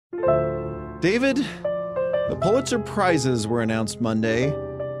David, the Pulitzer Prizes were announced Monday,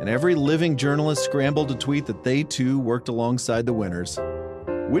 and every living journalist scrambled to tweet that they too worked alongside the winners.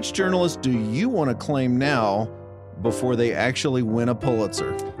 Which journalist do you want to claim now before they actually win a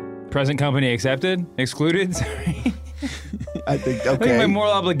Pulitzer? Present company accepted? Excluded? Sorry. I think, I think my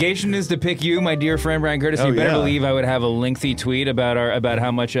moral obligation is to pick you, my dear friend Brian Curtis. You better believe I would have a lengthy tweet about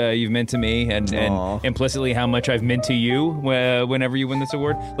how much you've meant to me and implicitly how much I've meant to you whenever you win this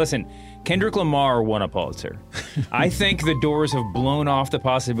award. Listen, Kendrick Lamar won a Pulitzer. I think the doors have blown off the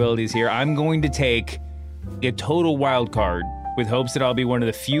possibilities here. I'm going to take a total wild card with hopes that I'll be one of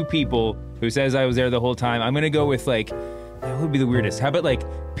the few people who says I was there the whole time. I'm going to go with, like, that would be the weirdest. How about, like,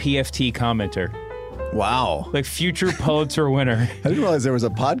 PFT commenter? Wow. Like future Pulitzer winner. I didn't realize there was a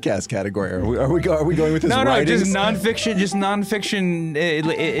podcast category. Are we going with this No, writings? just nonfiction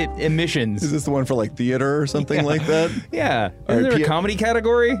emissions. Is this the one for like theater or something like that? Yeah. Is there a comedy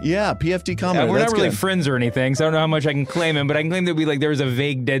category? Yeah, PFT commenter. We're That's not really good. friends or anything, so I don't know how much I can claim him, but I can claim that there was a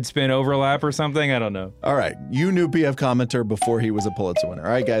vague Deadspin overlap or something. I don't know. All right. You knew PF commenter before he was a Pulitzer winner.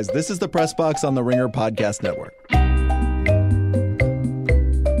 All right, guys. This is the Press Box on the Ringer Podcast Network.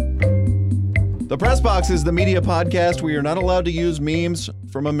 The Press Box is the media podcast where you're not allowed to use memes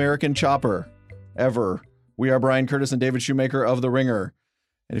from American Chopper. Ever. We are Brian Curtis and David Shoemaker of The Ringer.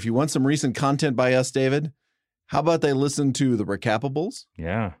 And if you want some recent content by us, David, how about they listen to The Recapables?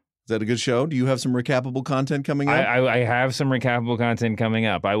 Yeah. Is that a good show? Do you have some recapable content coming up? I have some recapable content coming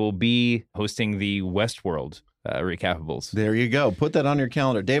up. I will be hosting the Westworld recapables. There you go. Put that on your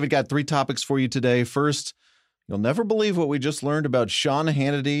calendar. David got 3 topics for you today. First, you'll never believe what we just learned about Sean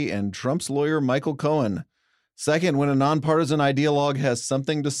Hannity and Trump's lawyer, Michael Cohen. Second, when a nonpartisan ideologue has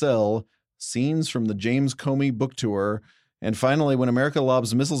something to sell, scenes from the James Comey book tour. And finally, when America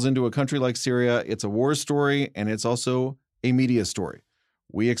lobs missiles into a country like Syria, it's a war story and it's also a media story.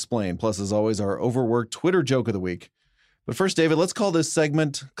 We explain. Plus, as always, our overworked Twitter joke of the week. But first, David, let's call this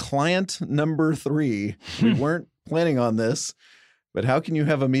segment Client Number 3. We weren't planning on this. But how can you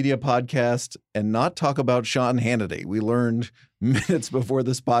have a media podcast and not talk about Sean Hannity? We learned minutes before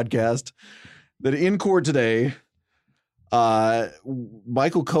this podcast that in court today,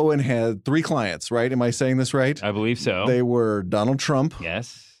 Michael Cohen had 3 clients, right? Am I saying this right? I believe so. They were Donald Trump.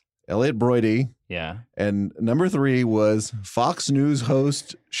 Yes. Elliot Broidy. Yeah. And number 3 was Fox News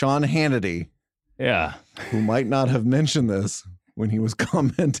host Sean Hannity. Yeah. Who might not have mentioned this when he was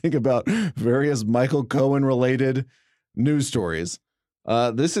commenting about various Michael Cohen related news stories.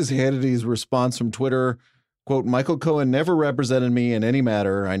 This is Hannity's response from Twitter. Quote, Michael Cohen never represented me in any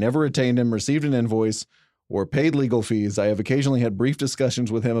matter. I never retained him, received an invoice, or paid legal fees. I have occasionally had brief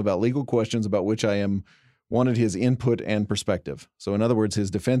discussions with him about legal questions about which I wanted his input and perspective. So in other words, his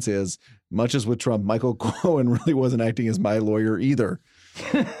defense is, much as with Trump, Michael Cohen really wasn't acting as my lawyer either.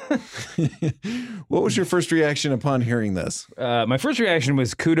 What was your first reaction upon hearing this? My first reaction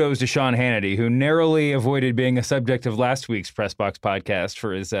was kudos to Sean Hannity, who narrowly avoided being a subject of last week's Press Box podcast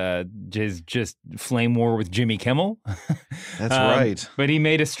for his just flame war with Jimmy Kimmel. That's right. But he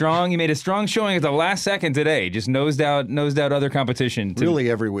made a strong showing at the last second today. Just nosed out other competition. Really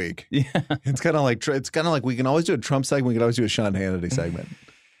every week. Yeah. It's kind of like we can always do a Trump segment. We can always do a Sean Hannity segment.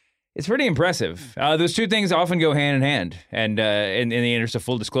 It's pretty impressive. Those two things often go hand in hand. And in the interest of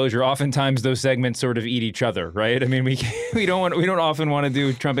full disclosure, oftentimes those segments sort of eat each other, right? I mean, we don't often want to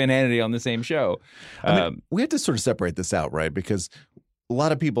do Trump and Hannity on the same show. We have to sort of separate this out, right? Because a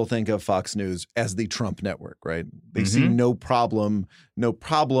lot of people think of Fox News as the Trump network, right? They see no problem,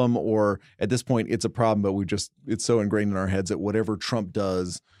 or at this point it's a problem, but it's so ingrained in our heads that whatever Trump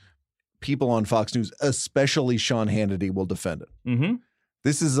does, people on Fox News, especially Sean Hannity, will defend it. Mm-hmm.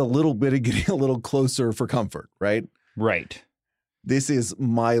 This is a little bit of getting a little closer for comfort, right? Right. This is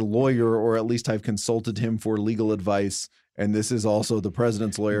my lawyer, or at least I've consulted him for legal advice. And this is also the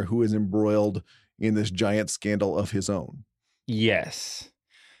president's lawyer who is embroiled in this giant scandal of his own. Yes.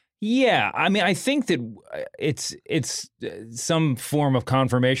 Yeah. I mean, I think that it's some form of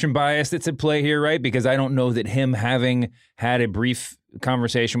confirmation bias that's at play here, right? Because I don't know that him having had a brief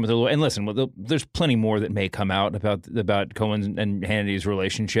conversation with the lawyer, and listen, there's plenty more that may come out about Cohen and Hannity's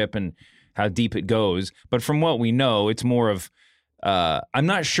relationship and how deep it goes. But from what we know, it's more of I'm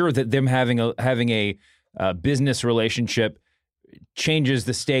not sure that them having a business relationship changes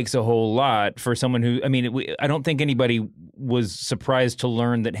the stakes a whole lot for someone who, I mean, I don't think anybody was surprised to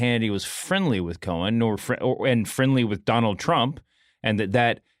learn that Hannity was friendly with Cohen and friendly with Donald Trump, and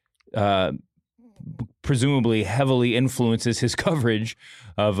that presumably heavily influences his coverage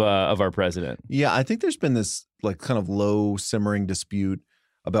of our president. Yeah, I think there's been this like kind of low simmering dispute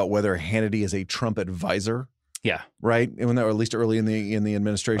about whether Hannity is a Trump advisor Yeah. Right, and or at least early in the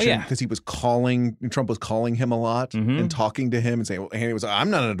administration, because Trump was calling him a lot and talking to him and saying, well, Hannity was, I'm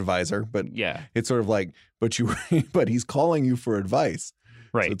not an advisor, but it's sort of like, but he's calling you for advice.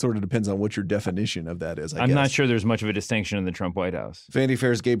 Right. So it sort of depends on what your definition of that is, I guess. I'm not sure there's much of a distinction in the Trump White House. Vanity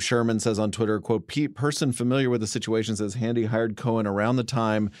Fair's Gabe Sherman says on Twitter, quote, person familiar with the situation says Hannity hired Cohen around the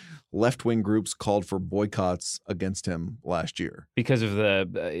time left-wing groups called for boycotts against him last year. Because of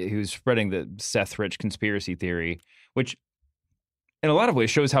he was spreading the Seth Rich conspiracy theory, which in a lot of ways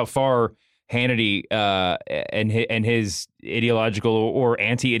shows how far Hannity and his ideological or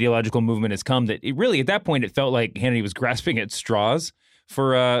anti-ideological movement has come, that it really, at that point, it felt like Hannity was grasping at straws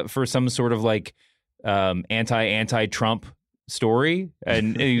for some sort of like anti-Trump story,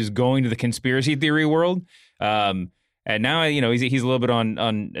 and he was going to the conspiracy theory world. And now, he's a little bit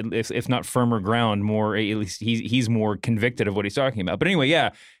on if not firmer ground, more, at least he's more convicted of what he's talking about. But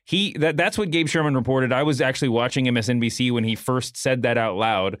anyway, that's what Gabe Sherman reported. I was actually watching MSNBC when he first said that out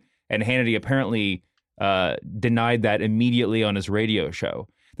loud, and Hannity apparently denied that immediately on his radio show.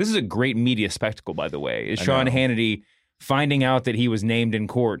 This is a great media spectacle, by the way. Is Sean Hannity finding out that he was named in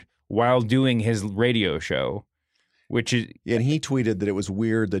court while doing his radio show, which is... And he tweeted that it was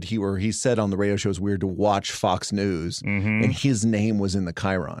weird that he said on the radio show it was weird to watch Fox News, and his name was in the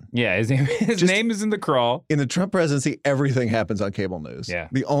Chiron. Yeah, his name is in the crawl. In the Trump presidency, everything happens on cable news. Yeah.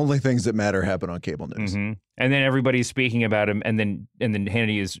 The only things that matter happen on cable news. And then everybody's speaking about him, and then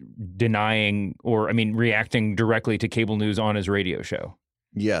Hannity is denying reacting directly to cable news on his radio show.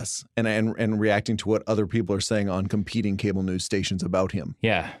 Yes, and reacting to what other people are saying on competing cable news stations about him.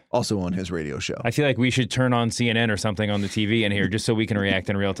 Yeah. Also on his radio show. I feel like we should turn on CNN or something on the TV in here just so we can react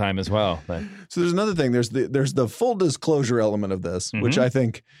in real time as well. But. So there's another thing. There's the full disclosure element of this, which I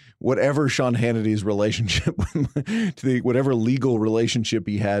think whatever Sean Hannity's relationship, whatever legal relationship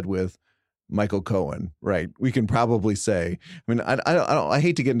he had with Michael Cohen, right? We can probably say. I mean, I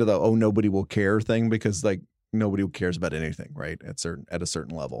hate to get into the nobody will care thing, because like, nobody cares about anything, right? At a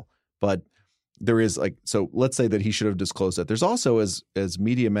certain level. But there is so let's say that he should have disclosed that. There's also, as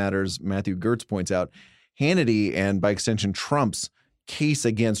Media Matters, Matthew Gertz points out, Hannity and by extension Trump's case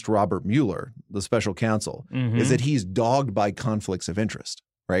against Robert Mueller, the special counsel, is that he's dogged by conflicts of interest,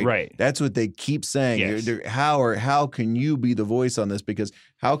 right? Right. That's what they keep saying. Yes. How can you be the voice on this? Because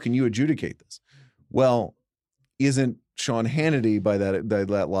how can you adjudicate this? Well, isn't Sean Hannity, by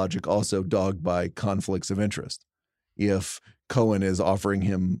that logic, also dogged by conflicts of interest if Cohen is offering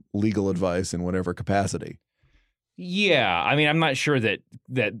him legal advice in whatever capacity? Yeah, I mean, I'm not sure that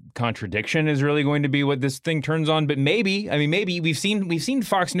contradiction is really going to be what this thing turns on, but maybe we've seen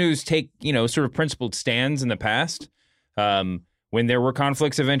Fox News take sort of principled stands in the past when there were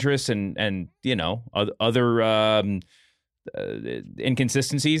conflicts of interest and other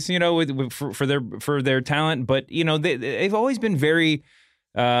inconsistencies, for their talent, but they've always been very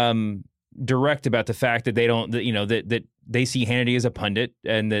direct about the fact that they don't, that they see Hannity as a pundit,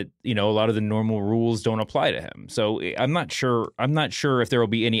 and that a lot of the normal rules don't apply to him. So I'm not sure if there will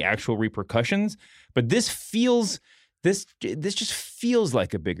be any actual repercussions, but this just feels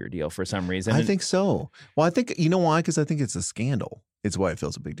like a bigger deal for some reason. I think so. Well, I think why? Because I think it's a scandal. It's why it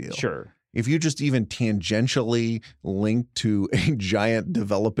feels a big deal. Sure. If you just even tangentially link to a giant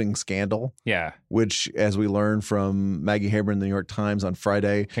developing scandal, which, as we learned from Maggie Haber in the New York Times on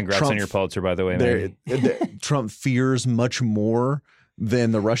Friday, congrats on your Pulitzer, by the way, Maggie. Trump fears much more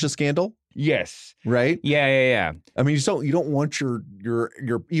than the Russia scandal. Yes. Right? Yeah. I mean, you don't want your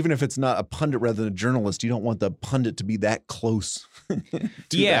even if it's not a pundit rather than a journalist, you don't want the pundit to be that close.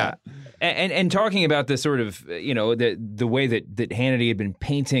 Yeah. And talking about the sort of, the way that Hannity had been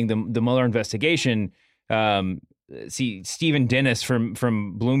painting the Mueller investigation, Stephen Dennis from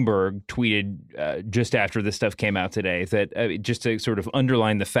Bloomberg tweeted just after this stuff came out today that just to sort of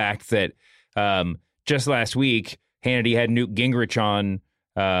underline the fact that just last week, Hannity had Newt Gingrich on,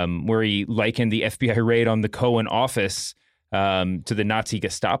 where he likened the FBI raid on the Cohen office to the Nazi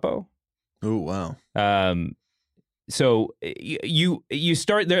Gestapo. Oh, wow. So you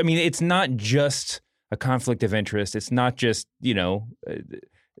start there. I mean, it's not just a conflict of interest. It's not just,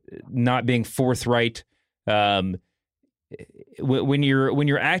 not being forthright. When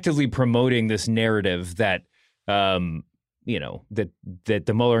you're actively promoting this narrative that, that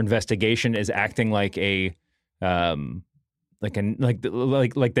the Mueller investigation is acting like a, like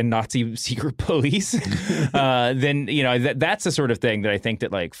the Nazi secret police, then that's the sort of thing that I think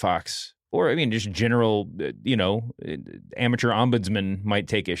that like Fox, or I mean just general amateur ombudsman might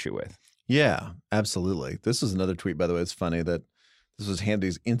take issue with. Yeah, absolutely. This is another tweet, by the way. It's funny that this was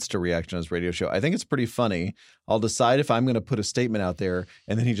Hannity's Insta reaction on his radio show. I think it's pretty funny. I'll decide if I'm going to put a statement out there,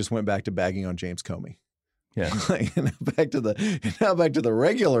 and then he just went back to bagging on James Comey. Yeah. back to the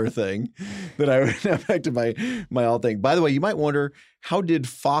regular thing now back to my all thing. By the way, you might wonder, how did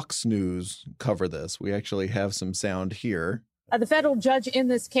Fox News cover this? We actually have some sound here. The federal judge in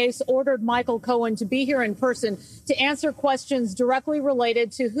this case ordered Michael Cohen to be here in person to answer questions directly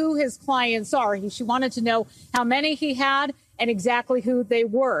related to who his clients are. She wanted to know how many he had and exactly who they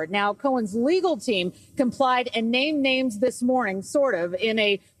were. Now, Cohen's legal team complied and named names this morning, sort of, in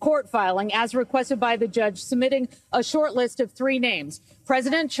a court filing, as requested by the judge, submitting a short list of 3 names: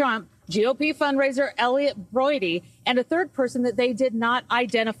 President Trump, GOP fundraiser Elliot Broidy, and a third person that they did not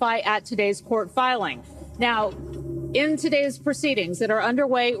identify at today's court filing. Now, in today's proceedings that are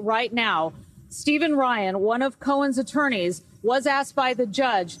underway right now, Stephen Ryan, one of Cohen's attorneys, was asked by the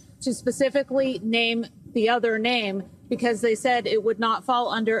judge to specifically name the other name because they said it would not fall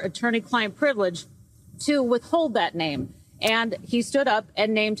under attorney-client privilege to withhold that name. And he stood up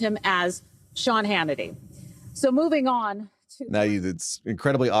and named him as Sean Hannity. So moving on. Now, it's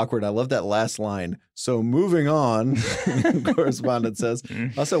incredibly awkward. I love that last line. So moving on, correspondent says.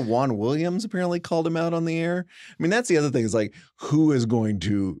 Also, Juan Williams apparently called him out on the air. I mean, that's the other thing is like, who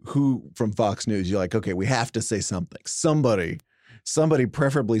from Fox News? You're like, okay, we have to say something. Somebody,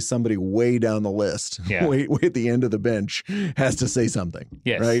 preferably somebody way down the list, way at the end of the bench has to say something.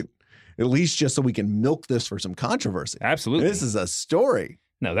 Yes. Right? At least just so we can milk this for some controversy. Absolutely. This is a story.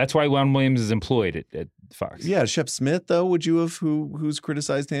 No, that's why Juan Williams is employed at Fox. Yeah, Shep Smith, though, would you have who's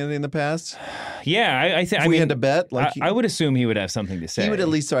criticized Hannity in the past? Yeah, I think. If we had to bet, I would assume he would have something to say. He would at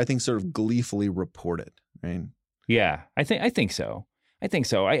least, I think, sort of gleefully report it, right? Yeah, I think so.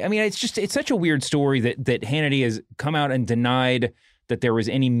 I mean, it's such a weird story that Hannity has come out and denied that there was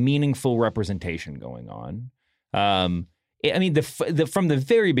any meaningful representation going on. I mean, from the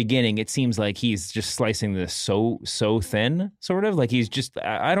very beginning, it seems like he's just slicing this so thin, sort of like he's just.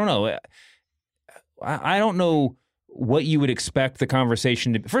 I don't know. I don't know what you would expect the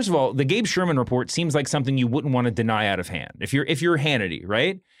conversation to be. First of all, the Gabe Sherman report seems like something you wouldn't want to deny out of hand. If you're Hannity,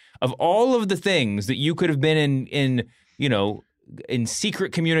 right? Of all of the things that you could have been in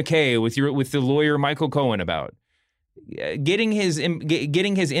secret communique with the lawyer Michael Cohen about, getting his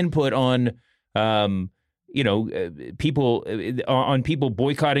input on people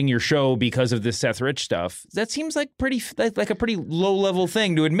boycotting your show because of this Seth Rich stuff. That seems like a pretty low level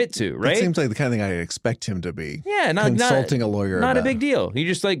thing to admit to, right? That seems like the kind of thing I expect him to be. Yeah, consulting a lawyer. Not about. A big deal. You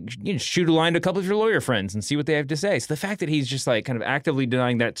just shoot a line to a couple of your lawyer friends and see what they have to say. So the fact that he's just kind of actively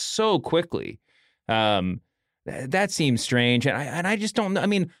denying that so quickly, that seems strange. And I just don't know. I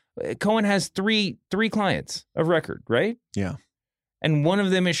mean, Cohen has three clients of record, right? Yeah. And one of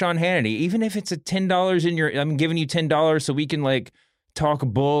them is Sean Hannity. Even if it's $10 I'm giving you $10 so we can talk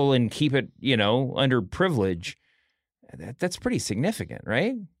bull and keep it, under privilege. That's pretty significant,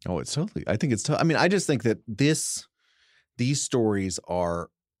 right? Oh, it's totally. I think it's. I mean, I just think that these stories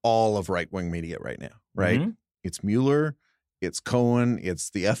are all of right wing media right now, right? Mm-hmm. It's Mueller, it's Cohen, it's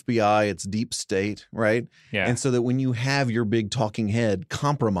the FBI, it's deep state, right? Yeah. And so that when you have your big talking head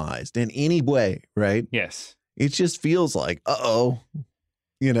compromised in any way, right? Yes. It just feels like, it's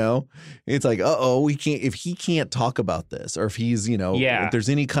like, we can't, if he can't talk about this or if he's, if there's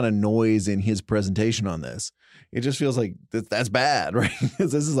any kind of noise in his presentation on this, it just feels like that's bad, right?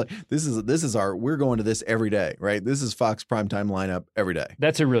 We're going to this every day, right? This is Fox primetime lineup every day.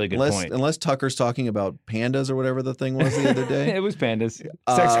 That's a really good point. Unless Tucker's talking about pandas or whatever the thing was the other day. It was pandas.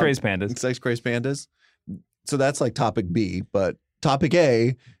 Sex-crazed pandas. Sex-crazy pandas. So that's like topic B, but topic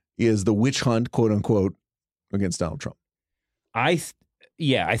A is the witch hunt, quote unquote, against Donald Trump. I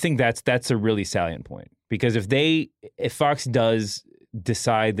think that's a really salient point, because if Fox does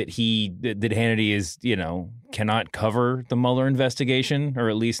decide that Hannity is, cannot cover the Mueller investigation, or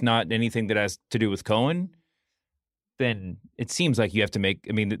at least not anything that has to do with Cohen, then it seems like you have to make.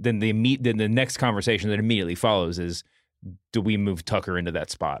 I mean, then the next conversation that immediately follows is, do we move Tucker into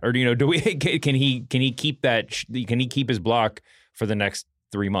that spot, or can he keep that? Can he keep his block for the next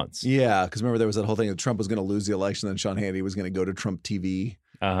 3 months? Yeah, because remember there was that whole thing that Trump was going to lose the election, then Sean Hannity was going to go to Trump TV.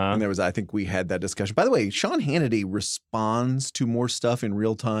 And I think we had that discussion. By the way, Sean Hannity responds to more stuff in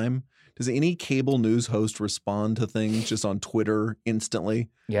real time. Does any cable news host respond to things just on Twitter instantly?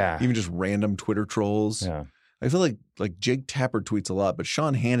 Yeah. Even just random Twitter trolls? Yeah. I feel like Jake Tapper tweets a lot, but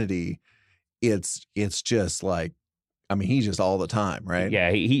Sean Hannity, it's just like, I mean, he's just all the time, right?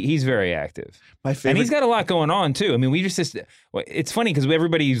 Yeah, he's very active. My favorite, and he's got a lot going on too. I mean, it's funny because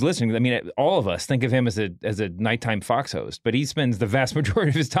everybody who's listening, I mean, all of us think of him as a nighttime Fox host, but he spends the vast majority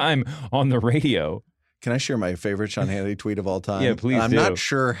of his time on the radio. Can I share my favorite Sean Hannity tweet of all time? Yeah, please. I'm not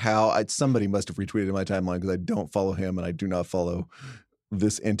sure how. Somebody must have retweeted my timeline because I don't follow him and I do not follow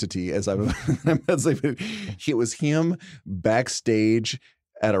this entity as I'm it was him backstage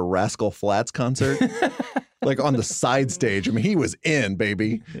at a Rascal Flatts concert. Like on the side stage. I mean, he was in,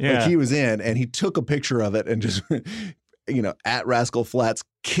 baby. Yeah. Like he was in, and he took a picture of it and just, at Rascal Flatts,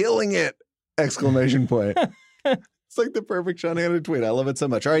 killing it! ! It's like the perfect Sean Hannity tweet. I love it so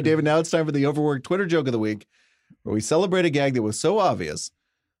much. All right, David, now it's time for the overworked Twitter joke of the week, where we celebrate a gag that was so obvious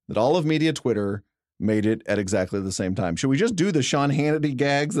that all of media Twitter made it at exactly the same time. Should we just do the Sean Hannity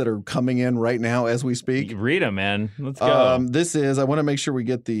gags that are coming in right now as we speak? Read them, man. Let's go. This is, I want to make sure we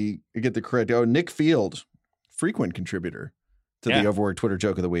get the correct. Oh, Nick Field, frequent contributor to the overworked Twitter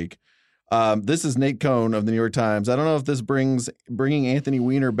joke of the week. This is Nate Cohn of the New York Times. I don't know if this bringing Anthony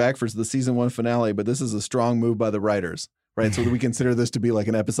Weiner back for the season 1 finale, but this is a strong move by the writers, right? So we consider this to be like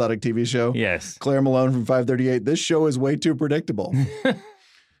an episodic TV show. Yes. Claire Malone from 538. This show is way too predictable.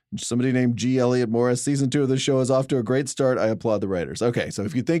 Somebody named G. Elliott Morris. Season 2 of the show is off to a great start. I applaud the writers. Okay, so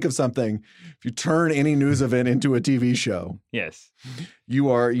if you think of something, if you turn any news event into a TV show, yes, you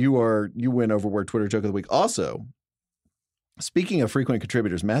win overworked Twitter joke of the week. Also, speaking of frequent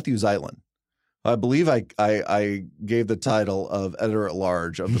contributors, Matthew Zeitlin. I believe I gave the title of editor at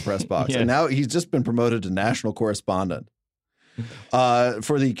large of the press box, and now he's just been promoted to national correspondent.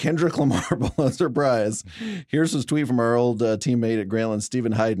 For the Kendrick Lamar Pulitzer Prize. Here's his tweet from our old teammate at Grantland,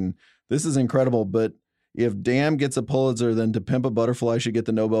 Stephen Hayden. This is incredible, but if Damn gets a Pulitzer, then To Pimp a Butterfly should get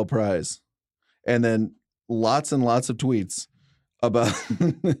the Nobel Prize. And then lots and lots of tweets about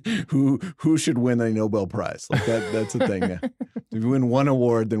who should win a Nobel Prize. Like that's the thing. If you win one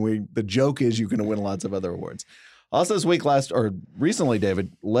award, then the joke is you're going to win lots of other awards. Also this week recently,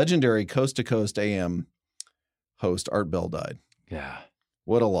 David, legendary Coast to Coast AM host Art Bell died. Yeah.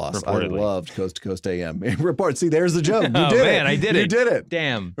 What a loss. Reportedly. I loved Coast to Coast AM. Report. See, there's the joke. You did man, it. I did it. You did it.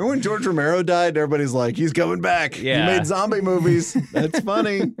 Damn. Remember when George Romero died? Everybody's like, he's coming back. Yeah. He made zombie movies. That's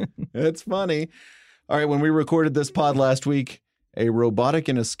funny. That's funny. All right. When we recorded this pod last week, a robotic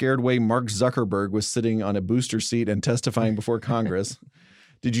in a scared way Mark Zuckerberg was sitting on a booster seat and testifying before Congress.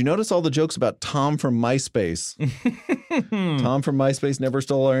 Did you notice all the jokes about Tom from MySpace? Tom from MySpace never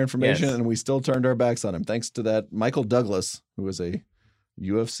stole our information, and we still turned our backs on him. Thanks to that, Michael Douglas, who was a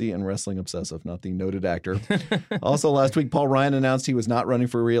UFC and wrestling obsessive, not the noted actor. Also, last week, Paul Ryan announced he was not running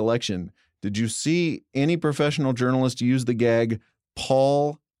for re-election. Did you see any professional journalist use the gag,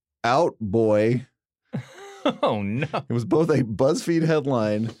 Paul out boy? Oh, no. It was both a BuzzFeed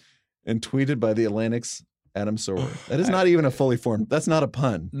headline and tweeted by The Atlantic's Adam Sorwer. That is not even a fully formed. That's not a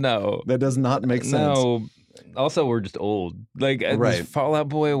pun. No. That does not make sense. No. Also, we're just old. Like, right. Is Fall Out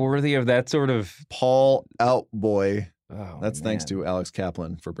Boy worthy of that sort of... Paul out boy. Oh, That's man. thanks to Alex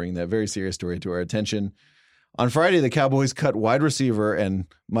Kaplan for bringing that very serious story to our attention. On Friday, the Cowboys cut wide receiver and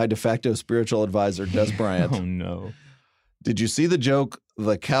my de facto spiritual advisor, Des Bryant. Oh, no. Did you see the joke,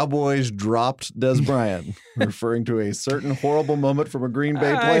 the Cowboys dropped Des Bryant, referring to a certain horrible moment from a Green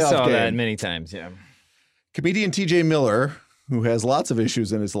Bay playoff I saw game? that many times, yeah. Comedian TJ Miller, who has lots of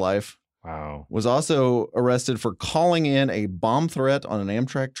issues in his life, Wow. was also arrested for calling in a bomb threat on an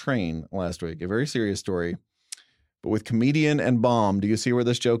Amtrak train last week. A very serious story. But with comedian and bomb, do you see where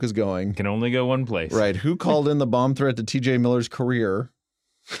this joke is going? Can only go one place. Right. Who called in the bomb threat to TJ Miller's career?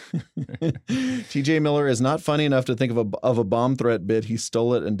 TJ Miller is not funny enough to think of a bomb threat bit. He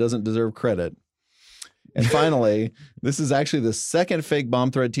stole it and doesn't deserve credit. And finally, this is actually the second fake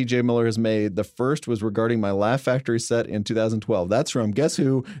bomb threat TJ Miller has made. The first was regarding my Laugh Factory set in 2012. That's from, guess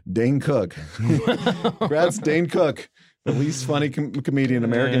who? Dane Cook. Congrats, Dane Cook, the least funny comedian in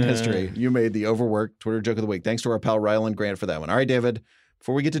American history. You made the overworked Twitter joke of the week. Thanks to our pal Ryland Grant for that one. All right, David,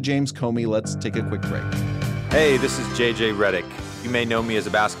 before we get to James Comey, let's take a quick break. Hey, this is JJ Redick. You may know me as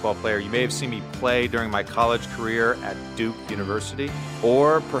a basketball player. You may have seen me play during my college career at Duke University,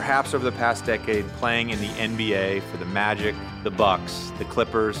 or perhaps over the past decade playing in the NBA for the Magic, the Bucks, the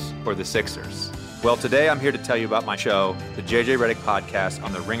Clippers, or the Sixers. Well, today I'm here to tell you about my show, the JJ Redick Podcast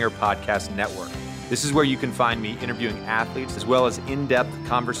on the Ringer Podcast Network. This is where you can find me interviewing athletes as well as in-depth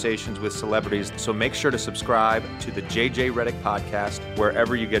conversations with celebrities. So make sure to subscribe to the JJ Redick Podcast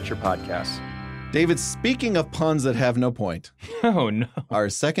wherever you get your podcasts. David, speaking of puns that have no point, Oh, no. our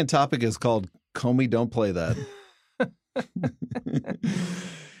second topic is called Comey Don't Play That.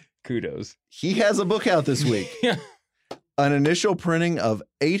 Kudos. He has a book out this week. Yeah. An initial printing of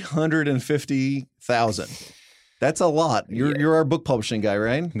 850,000. That's a lot. You're our book publishing guy,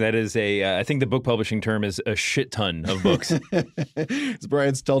 right? That is I think the book publishing term is a shit ton of books. It's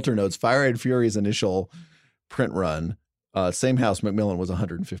Brian Stelter notes. Fire and Fury's initial print run. Same house, Macmillan, was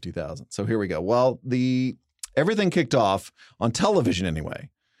 150,000. So here we go. Well, everything kicked off on television anyway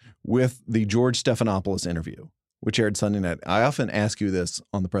with the George Stephanopoulos interview. which aired Sunday night. I often ask you this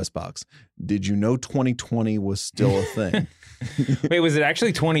on the press box. Did you know 2020 was still a thing? Wait, was it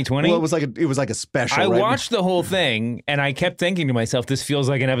actually 2020? Well, it was like a special. I right? watched the whole thing, and I kept thinking to myself, this feels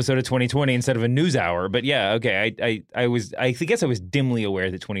like an episode of 2020 instead of a news hour. But yeah, okay, I guess I was dimly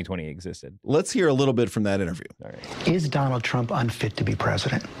aware that 2020 existed. Let's hear a little bit from that interview. All right. Is Donald Trump unfit to be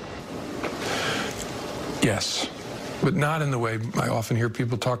president? Yes, but not in the way I often hear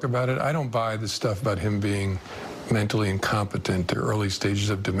people talk about it. I don't buy this stuff about him being mentally incompetent or early stages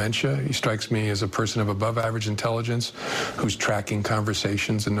of dementia. He strikes me as a person of above average intelligence who's tracking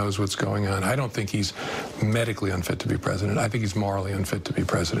conversations and knows what's going on. I don't think he's medically unfit to be president. I think he's morally unfit to be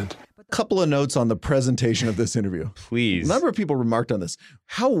president. Couple of notes on the presentation of this interview. Please. A number of people remarked on this.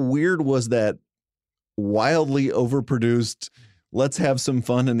 How weird was that wildly overproduced, let's have some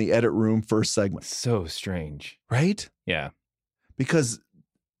fun in the edit room first segment? So strange. Right? Yeah. Because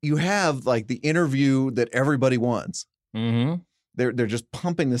you have like the interview that everybody wants. Mm-hmm. They're just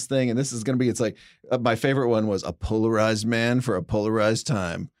pumping this thing, and this is going to be. It's like my favorite one was a polarized man for a polarized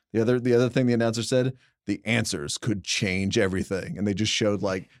time. The other thing the announcer said, the answers could change everything, and they just showed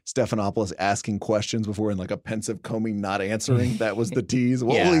like Stephanopoulos asking questions before and like a pensive Comey not answering. That was the tease.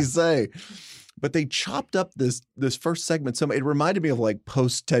 What will he say? But they chopped up this first segment. So it reminded me of like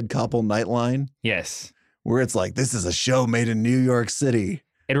post Ted Koppel Nightline. Yes. Where it's like, this is a show made in New York City.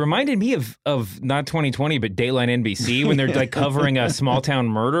 It reminded me of not 2020, but Dateline NBC when they're like covering a small town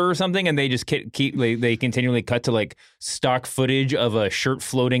murder or something, and they just they continually cut to like stock footage of a shirt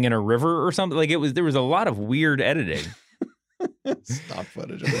floating in a river or something. Like there was a lot of weird editing. Stock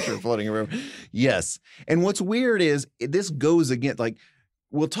footage of a shirt floating in a river. Yes, and what's weird is this goes again. Like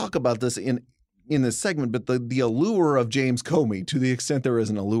we'll talk about this in this segment, but the allure of James Comey, to the extent there is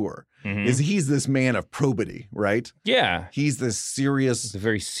an allure, is he's this man of probity, right? Yeah. He's this serious, it's a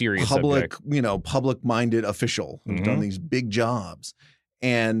very serious public, subject. Public-minded official who's done these big jobs.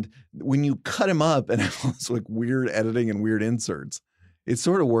 And when you cut him up and have all this like weird editing and weird inserts, it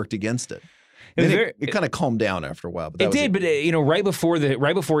sort of worked against it. It kind of calmed down after a while. But it did, but right before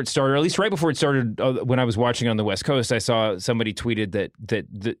it started, or at least right before it started, when I was watching on the West Coast, I saw somebody tweeted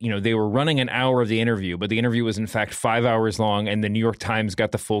that they were running an hour of the interview, but the interview was in fact 5 hours long, and the New York Times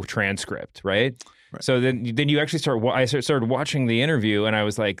got the full transcript, right? So then you actually I started watching the interview, and I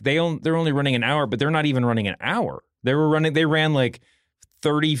was like, they're only running an hour, but they're not even running an hour. They ran like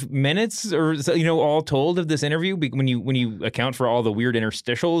 30 minutes or so, all told of this interview when you account for all the weird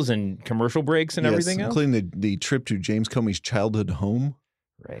interstitials and commercial breaks and everything else, including the trip to James Comey's childhood home.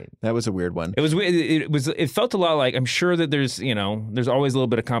 Right. That was a weird one. It felt a lot like, I'm sure that there's always a little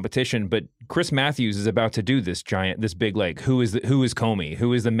bit of competition, but Chris Matthews is about to do this big, like, who is Comey?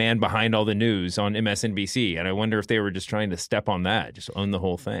 Who is the man behind all the news on MSNBC? And I wonder if they were just trying to step on that, just own the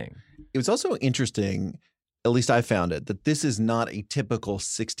whole thing. It was also interesting, at least I found it, that this is not a typical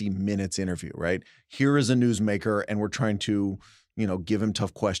 60 Minutes interview, right? Here is a newsmaker, and we're trying to, give him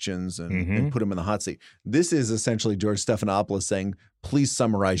tough questions and put him in the hot seat. This is essentially George Stephanopoulos saying, please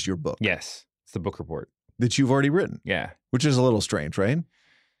summarize your book. Yes. It's the book report. That you've already written. Yeah. Which is a little strange, right?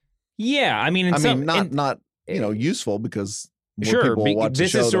 Yeah. Not useful because more people will watch the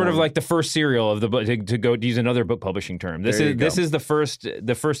show. This is sort of like the first serial of the book, to go use another book publishing term. This is the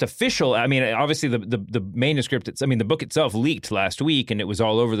first official. I mean, obviously the manuscript. The book itself leaked last week, and it was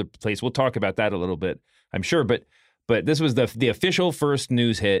all over the place. We'll talk about that a little bit, I'm sure. But this was the official first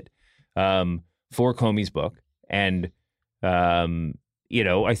news hit for Comey's book, and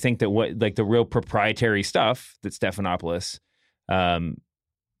I think that the real proprietary stuff that Stephanopoulos and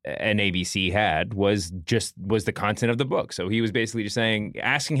ABC had was the content of the book. So he was basically just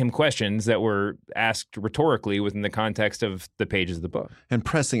asking him questions that were asked rhetorically within the context of the pages of the book. And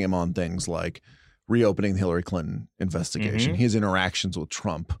pressing him on things like reopening the Hillary Clinton investigation, his interactions with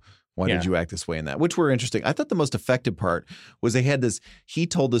Trump. Why did you act this way in that? Which were interesting. I thought the most effective part was he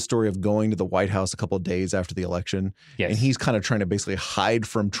told the story of going to the White House a couple of days after the election. Yes. And he's kind of trying to basically hide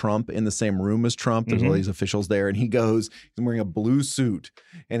from Trump in the same room as Trump. There's all these officials there. And he's wearing a blue suit,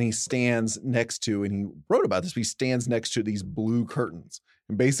 and he stands next to, and he wrote about this, but he stands next to these blue curtains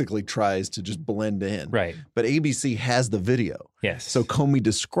and basically tries to just blend in. Right. But ABC has the video. Yes. So Comey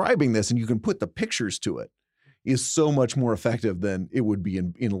describing this, and you can put the pictures to it, is so much more effective than it would be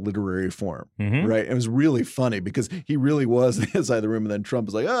in a literary form, right? It was really funny because he really was on the inside of the room, and then Trump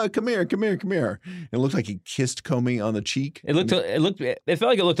was like, "Oh, come here." And it looked like he kissed Comey on the cheek. It felt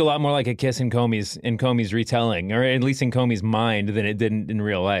like it looked a lot more like a kiss in Comey's retelling, or at least in Comey's mind, than it did in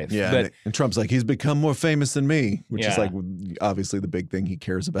real life. Yeah, and Trump's like, he's become more famous than me, which is like obviously the big thing he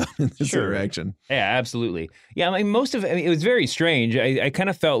cares about in this interaction. Yeah, absolutely. Yeah, it was very strange. I kind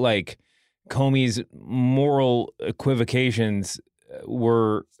of felt like Comey's moral equivocations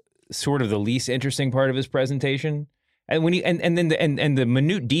were sort of the least interesting part of his presentation. And when he and then the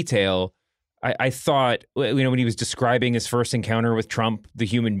minute detail, I thought, when he was describing his first encounter with Trump, the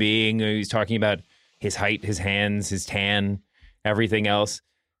human being, he was talking about his height, his hands, his tan, everything else.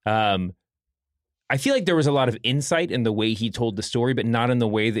 I feel like there was a lot of insight in the way he told the story, but not in the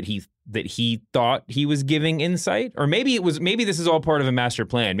way that he thought he was giving insight. Or maybe this is all part of a master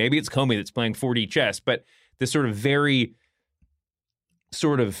plan. Maybe it's Comey that's playing 4D chess, but this sort of very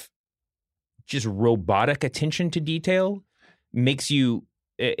sort of just robotic attention to detail makes you,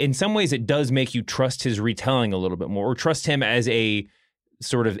 in some ways it does make you trust his retelling a little bit more, or trust him as a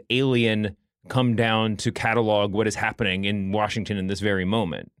sort of alien come down to catalog what is happening in Washington in this very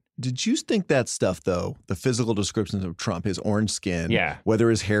moment. Did you think that stuff, though, the physical descriptions of Trump, his orange skin, whether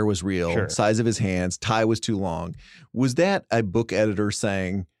his hair was real, size of his hands, tie was too long, was that a book editor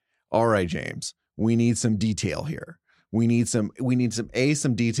saying, all right, James, we need some detail here. We need some A,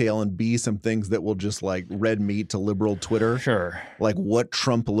 some detail, and B, some things that will just like red meat to liberal Twitter. Sure. Like what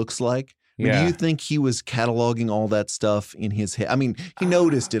Trump looks like. I mean, do you think he was cataloging all that stuff in his head? I mean, he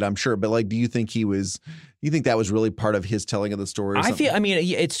noticed it, I'm sure, but like, do you think that was really part of his telling of the story?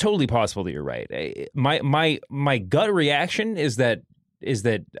 It's totally possible that you're right. My gut reaction is that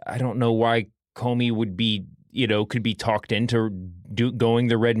I don't know why Comey would be, could be talked into going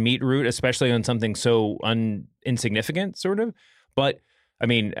the red meat route, especially on something so insignificant, sort of. But I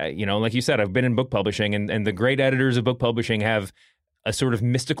mean, like you said, I've been in book publishing, and the great editors of book publishing have a sort of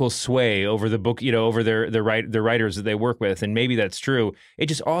mystical sway over the book, over the writers that they work with. And maybe that's true. It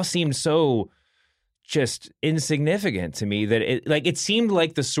just all seemed so just insignificant to me that it seemed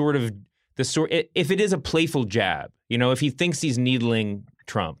like the sort if it is a playful jab, if he thinks he's needling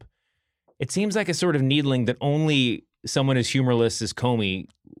Trump, it seems like a sort of needling that only someone as humorless as Comey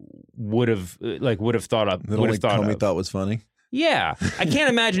would have thought of. That only Comey thought was funny. Yeah. I can't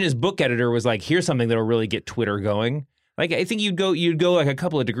imagine his book editor was like, here's something that'll really get Twitter going. Like, I think you'd go like a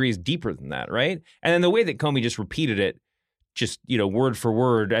couple of degrees deeper than that, right? And then the way that Comey just repeated it, just, word for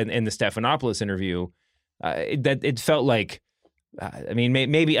word in the Stephanopoulos interview, that it felt like,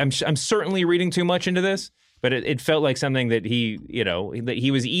 maybe I'm certainly reading too much into this, but it felt like something that he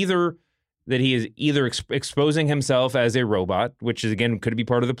is either exposing himself as a robot, which is, again, could be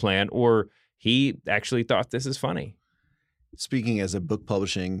part of the plan, or he actually thought this is funny. Speaking as a book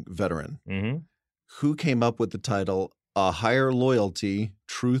publishing veteran, who came up with the title A Higher Loyalty,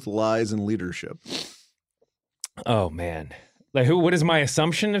 Truth, Lies, and Leadership? Oh, man. Like, what is my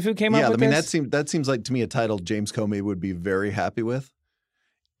assumption of who came up with this? Yeah, that seems like to me a title James Comey would be very happy with.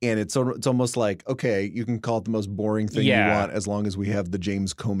 And it's almost like, okay, you can call it the most boring thing you want as long as we have the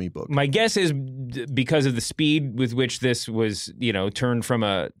James Comey book. My guess is because of the speed with which this was, turned from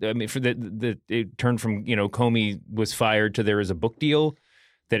it turned from, Comey was fired to there is a book deal,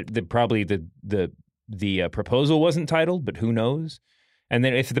 that probably the proposal wasn't titled, but who knows? And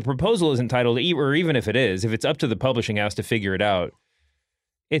then if the proposal isn't titled, or even if it is, if it's up to the publishing house to figure it out,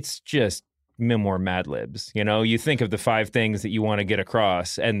 it's just memoir Mad Libs. You think of the 5 things that you want to get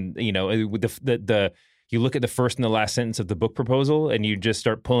across, and with the you look at the first and the last sentence of the book proposal, and you just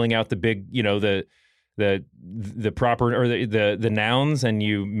start pulling out the big, the proper or the nouns, and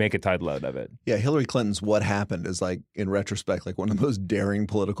you make a title out of it. Yeah, Hillary Clinton's What Happened is, like, in retrospect, like one of the most daring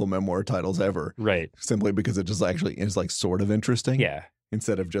political memoir titles ever. Right. Simply because it just actually is like sort of interesting. Yeah.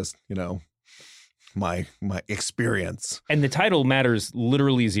 Instead of just, my experience. And the title matters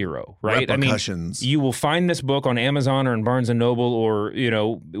literally zero, right? Repercussions. You will find this book on Amazon or in Barnes and Noble or,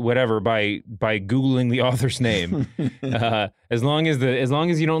 whatever by Googling the author's name. As long as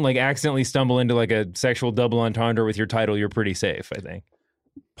you don't like accidentally stumble into like a sexual double entendre with your title, you're pretty safe, I think.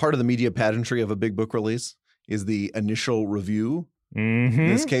 Part of the media pageantry of a big book release is the initial review. In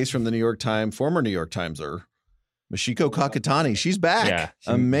this case from the New York Times, former New York Timeser, Michiko Kakutani. She's back. Yeah.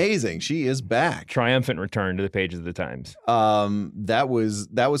 Amazing. She is back. Triumphant return to the pages of the Times. That was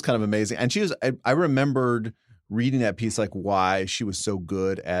kind of amazing. And I remembered reading that piece, like why she was so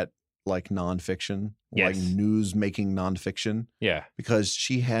good at like nonfiction, like news making nonfiction. Yeah. Because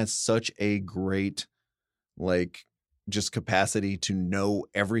she has such a great, like, just capacity to know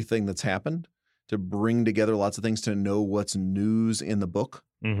everything that's happened, to bring together lots of things, to know what's news in the book.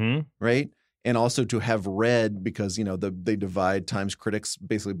 Right. And also to have read, because, they divide Times critics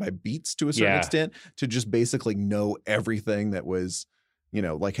basically by beats to a certain extent, to just basically know everything that was,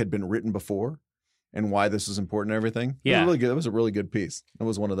 like had been written before and why this is important and everything. It was really good. That was a really good piece. It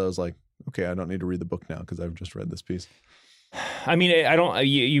was one of those like, okay, I don't need to read the book now because I've just read this piece. I mean,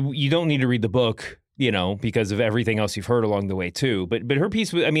 you don't need to read the book, because of everything else you've heard along the way too. But her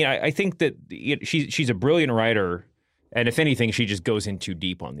piece, I think that she's a brilliant writer. And if anything, she just goes in too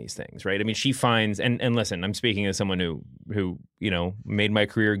deep on these things, right? I mean, she finds and listen, I'm speaking as someone who made my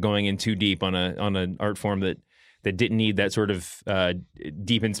career going in too deep on an art form that didn't need that sort of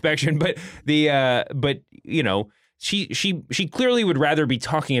deep inspection. But she clearly would rather be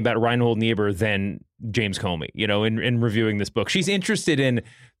talking about Reinhold Niebuhr than James Comey, in reviewing this book. She's interested in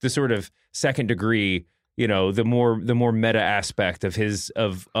the sort of second degree, the more meta aspect of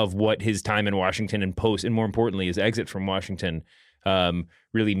of what his time in Washington and more importantly, his exit from Washington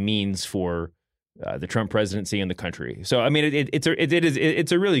really means for the Trump presidency and the country. So, I mean,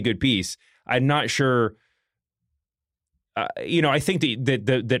 it's a really good piece. I'm not sure. I think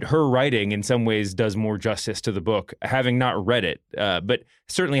that her writing in some ways does more justice to the book, having not read it, but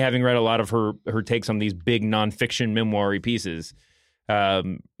certainly having read a lot of her takes on these big nonfiction memoir-y pieces. A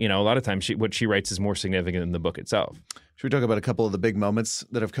lot of times what she writes is more significant than the book itself. Should we talk about a couple of the big moments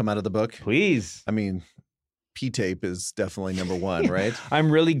that have come out of the book? Please. I mean, P-tape is definitely number one, right?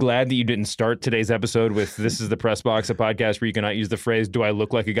 I'm really glad that you didn't start today's episode with "This is the Press Box," a podcast where you cannot use the phrase, "Do I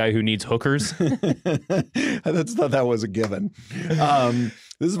look like a guy who needs hookers?" I thought that was a given. This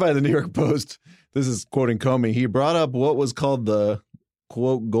is by the New York Post. This is quoting Comey. He brought up what was called the,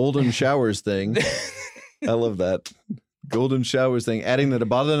 quote, golden showers thing. I love that. Golden showers thing, adding that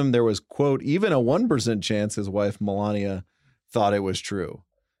about him there was, quote, even a 1% chance his wife Melania thought it was true.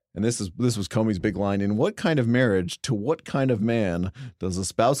 And this was Comey's big line. In what kind of marriage to what kind of man does a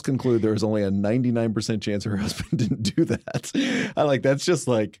spouse conclude there is only a 99% chance her husband didn't do that? I like that's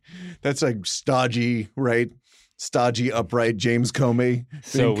like stodgy, right? Stodgy, upright James Comey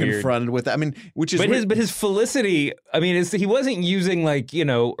being confronted with that. I mean, which is but his felicity. I mean, he wasn't using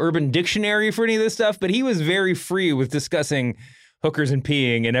Urban Dictionary for any of this stuff, but he was very free with discussing hookers and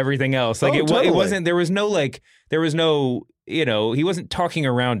peeing and everything else. It wasn't. There was no. He wasn't talking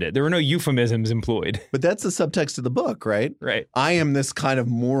around it. There were no euphemisms employed. But that's the subtext of the book, right? Right. I am this kind of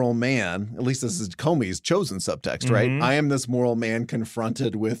moral man. At least this is Comey's chosen subtext, right? I am this moral man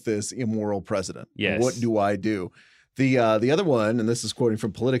confronted with this immoral president. Yes. What do I do? The other one, and this is quoting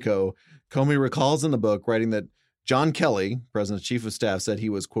from Politico, Comey recalls in the book writing that John Kelly, president's chief of staff, said he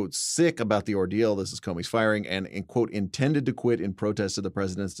was, quote, sick about the ordeal. This is Comey's firing and quote, intended to quit in protest of the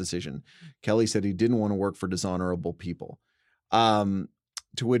president's decision. Kelly said he didn't want to work for dishonorable people. To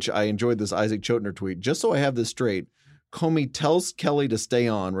which I enjoyed this Isaac Chotiner tweet. Just so I have this straight, Comey tells Kelly to stay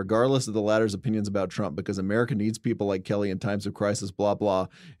on, regardless of the latter's opinions about Trump, because America needs people like Kelly in times of crisis, blah, blah.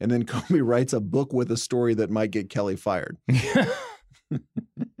 And then Comey writes a book with a story that might get Kelly fired.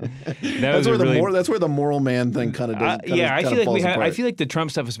 That's where the moral man thing kind of does. I feel like the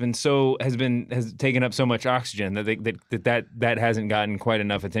Trump stuff has taken up so much oxygen that hasn't gotten quite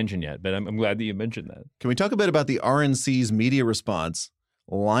enough attention yet. But I'm glad that you mentioned that. Can we talk a bit about the RNC's media response?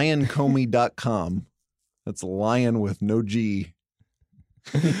 LionComey.com. That's lion with no G.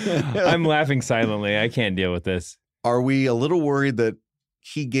 I'm laughing silently. I can't deal with this. Are we a little worried that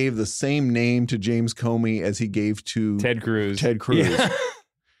he gave the same name to James Comey as he gave to Ted Cruz? Yeah.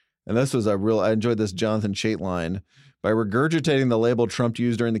 And this was I enjoyed this Jonathan Chait line. By regurgitating the label Trump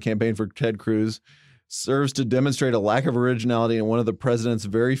used during the campaign for Ted Cruz serves to demonstrate a lack of originality in one of the president's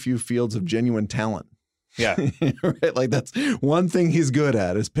very few fields of genuine talent. Yeah. Right? Like that's one thing he's good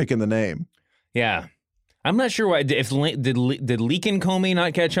at is picking the name. Yeah. I'm not sure why. Did Leakin Comey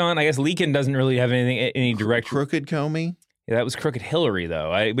not catch on? I guess Leakin doesn't really have any direct. Crooked Comey? Yeah, that was Crooked Hillary, though.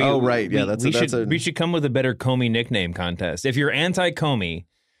 Right. Yeah, we should come with a better Comey nickname contest. If you're anti-Comey,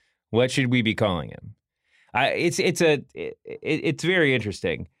 what should we be calling him? It's very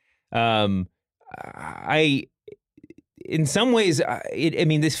interesting. In some ways,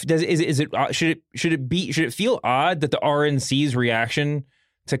 should it feel odd that the RNC's reaction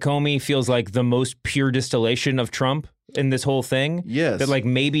to Comey feels like the most pure distillation of Trump in this whole thing? Yes. That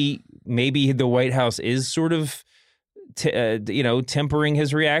maybe the White House is sort of tempering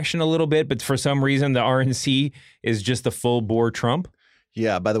his reaction a little bit, but for some reason the RNC is just the full bore Trump.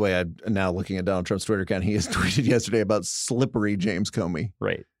 Yeah. By the way, I'm now looking at Donald Trump's Twitter account. He has tweeted yesterday about slippery James Comey.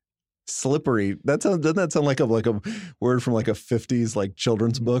 Right. Slippery. Doesn't that sound like a word from like a 50s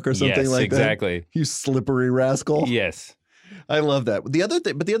children's book or something like exactly. that? You slippery rascal. Yes. I love that. The other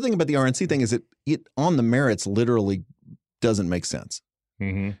thing about the RNC thing is it on the merits literally doesn't make sense.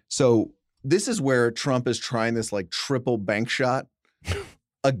 Mm-hmm. So this is where Trump is trying this triple bank shot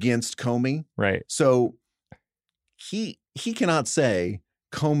against Comey. Right. So he cannot say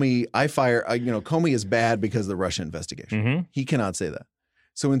Comey, Comey is bad because of the Russia investigation. Mm-hmm. He cannot say that.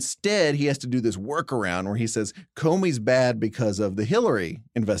 So instead, he has to do this workaround where he says Comey's bad because of the Hillary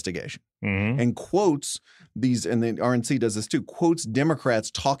investigation, and quotes these, and the RNC does this too, quotes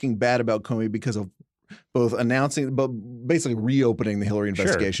Democrats talking bad about Comey because of both announcing, but basically reopening the Hillary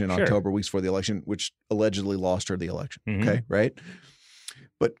investigation in October, weeks before the election, which allegedly lost her the election. Okay, right?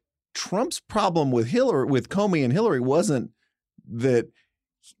 But Trump's problem with Comey and Hillary wasn't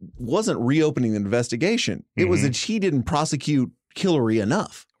reopening the investigation. It was that he didn't prosecute Hillary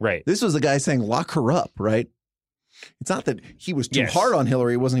enough. Right. This was the guy saying lock her up, right? It's not that he was too hard on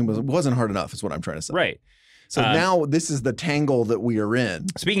Hillary. It wasn't hard enough is what I'm trying to say. Right. So now this is the tangle that we are in.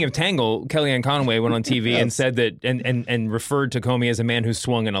 Speaking of tangle, Kellyanne Conway went on TV and said that and referred to Comey as a man who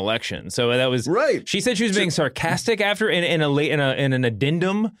swung an election. So that was right. She said she was being sarcastic after in an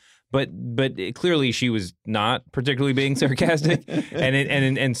addendum, but clearly she was not particularly being sarcastic,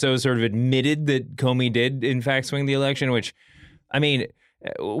 and so sort of admitted that Comey did in fact swing the election. Which, I mean,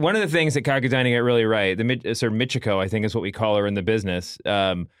 one of the things that Kakadani got really right, Sir Michiko, I think is what we call her in the business,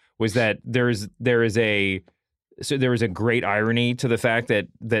 was that there is a great irony to the fact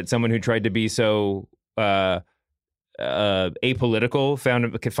that someone who tried to be so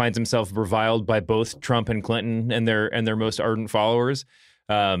apolitical finds himself reviled by both Trump and Clinton and their most ardent followers.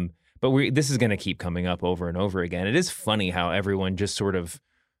 But this is going to keep coming up over and over again. It is funny how everyone just sort of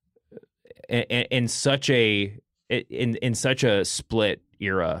in such a split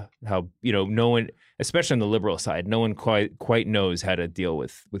era, how no one, especially on the liberal side, no one quite knows how to deal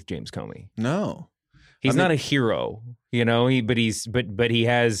with James Comey. No. He's not a hero, but he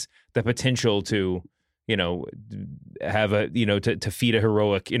has the potential to, have to feed a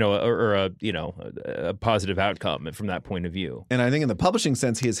heroic, or a positive outcome from that point of view. And I think in the publishing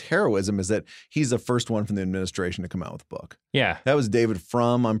sense, his heroism is that he's the first one from the administration to come out with a book. Yeah. That was David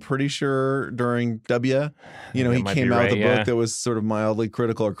Frum, I'm pretty sure, during W. He came out with a book that was sort of mildly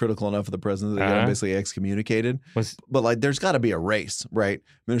critical or critical enough of the president that he got basically excommunicated. But there's got to be a race, right?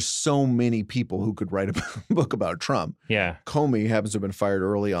 There's so many people who could write a book about Trump. Yeah. Comey happens to have been fired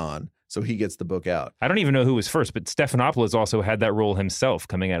early on, so he gets the book out. I don't even know who was first, but Stephanopoulos also had that role himself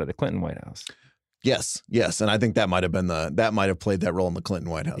coming out of the Clinton White House. Yes, and I think that might have played that role in the Clinton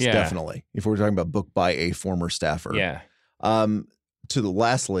White House, definitely. If we're talking about book by a former staffer. Yeah.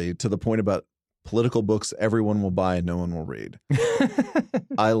 Lastly, to the point about political books everyone will buy and no one will read.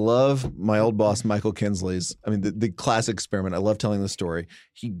 I love my old boss, Michael Kinsley's, the classic experiment. I love telling this story.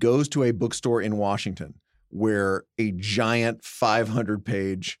 He goes to a bookstore in Washington where a giant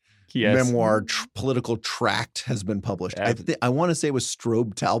 500-page memoir political tract has been published. I want to say it was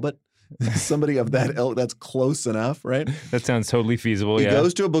Strobe Talbot, somebody of that ilk. That's close enough, right? That sounds totally feasible. He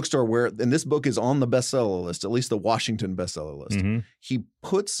goes to a bookstore where, and this book is on the bestseller list, at least the Washington bestseller list. He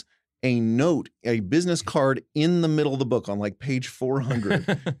puts a note, a business card in the middle of the book on page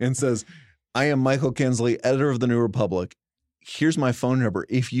 400 and says, "I am Michael Kinsley, editor of the New Republic. Here's my phone number.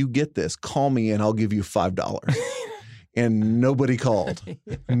 If you get this, call me and I'll give you $5. And nobody called.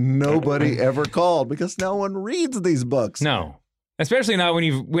 Nobody ever called because no one reads these books. No, especially not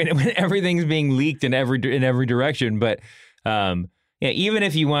when everything's being leaked in every direction. But even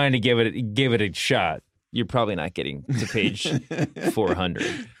if you wanted to give it a shot, you're probably not getting to page 400.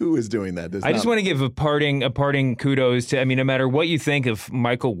 Who is doing that? I just want to give a parting kudos to. No matter what you think of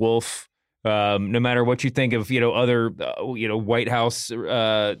Michael Wolff. No matter what you think of, other, White House,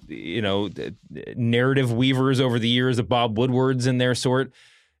 narrative weavers over the years of Bob Woodward's and their sort,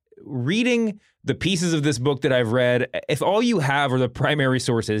 reading the pieces of this book that I've read, if all you have are the primary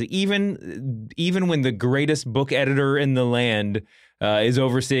sources, even when the greatest book editor in the land is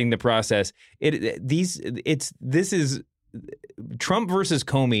overseeing the process, this is Trump versus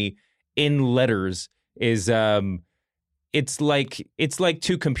Comey in letters is. It's like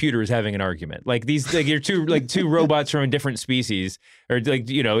two computers having an argument. You're two robots from a different species, or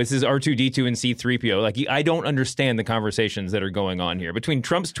this is R2D2 and C3PO. I don't understand the conversations that are going on here between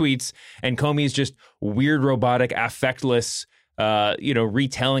Trump's tweets and Comey's just weird, robotic, affectless,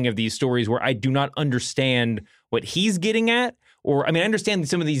 retelling of these stories where I do not understand what he's getting at. Or, I understand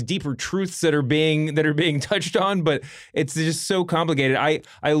some of these deeper truths that are being touched on, but it's just so complicated.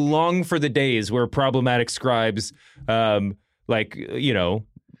 I long for the days where problematic scribes, like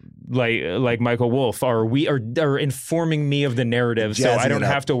Michael Wolff, are informing me of the narrative, so I don't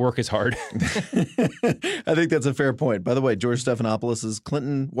have to work as hard. I think that's a fair point. By the way, George Stephanopoulos'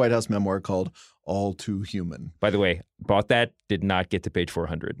 Clinton White House memoir called All Too Human. By the way, bought that, did not get to page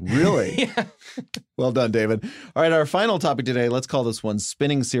 400. Really? Yeah. Well done, David. All right, our final topic today, let's call this one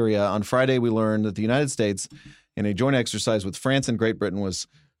Spinning Syria. On Friday, we learned that the United States, in a joint exercise with France and Great Britain, was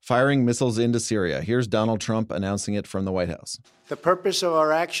firing missiles into Syria. Here's Donald Trump announcing it from the White House. The purpose of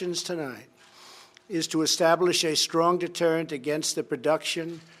our actions tonight is to establish a strong deterrent against the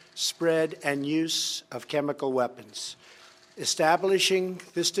production, spread, and use of chemical weapons. Establishing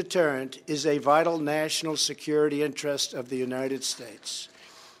this deterrent is a vital national security interest of the United States.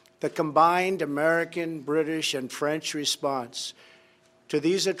 The combined American, British, and French response to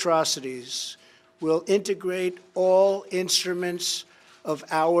these atrocities will integrate all instruments of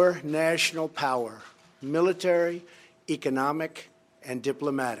our national power, military, economic, and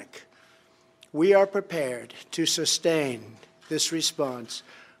diplomatic. We are prepared to sustain this response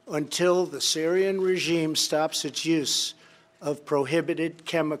until the Syrian regime stops its use of prohibited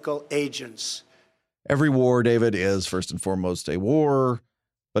chemical agents. Every war, David, is first and foremost a war,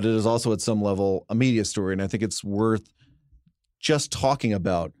 but it is also at some level a media story. And I think it's worth just talking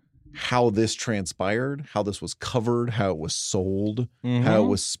about how this transpired, how this was covered, how it was sold, how it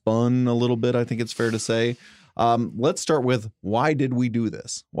was spun a little bit, I think it's fair to say. Let's start with, why did we do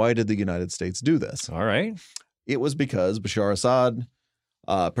this? Why did the United States do this? All right. It was because Bashar Assad,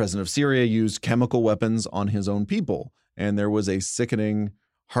 president of Syria, used chemical weapons on his own people. And there was a sickening,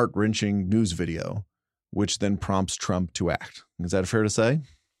 heart-wrenching news video, which then prompts Trump to act. Is that fair to say?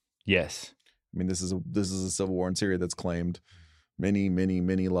 Yes. I mean, this is a civil war in Syria that's claimed many, many,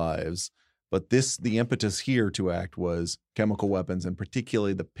 many lives. But the impetus here to act was chemical weapons, and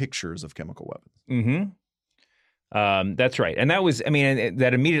particularly the pictures of chemical weapons. That's right. And that was, I mean,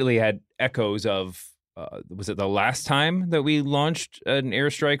 that immediately had echoes of, was it the last time that we launched an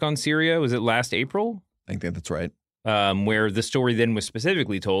airstrike on Syria? Was it last April? I think that's right. Where the story then was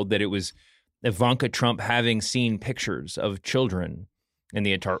specifically told that it was Ivanka Trump having seen pictures of children in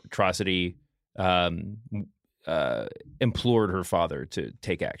the atrocity, implored her father to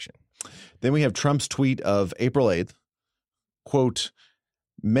take action. Then we have Trump's tweet of April 8th, quote,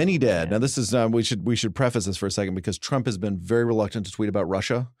 "Many dead." Now this is, we should preface this for a second, because Trump has been very reluctant to tweet about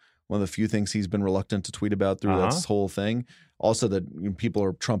Russia. One of the few things he's been reluctant to tweet about through this whole thing. Also,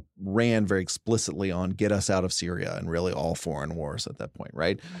 that Trump ran very explicitly on get us out of Syria and really all foreign wars at that point,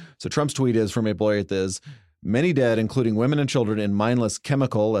 right? So Trump's tweet is from April 8th is, "Many dead, including women and children, in mindless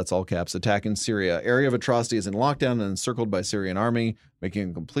chemical," that's all caps, "attack in Syria. Area of atrocity is in lockdown and encircled by Syrian army, making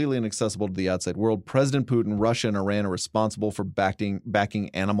it completely inaccessible to the outside world. President Putin, Russia, and Iran are responsible for backing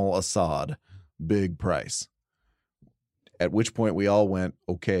animal Assad. Big price." At which point we all went,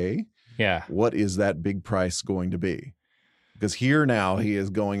 okay, yeah, what is that big price going to be? Because here now he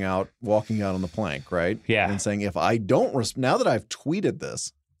is walking out on the plank, right? Yeah. And saying, if I don't, now that I've tweeted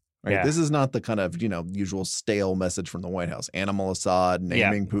this, right? Yeah. This is not the kind of, usual stale message from the White House. Animal Assad,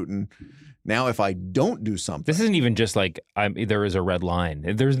 naming Putin. Now, if I don't do something. This isn't even just like there is a red line.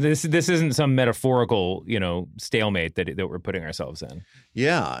 This isn't some metaphorical, stalemate that we're putting ourselves in.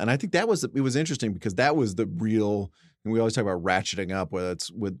 Yeah. And I think it was interesting, because that was the real, and we always talk about ratcheting up, whether it's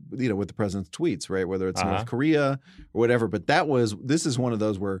with the president's tweets, right? Whether it's North Korea or whatever. But this is one of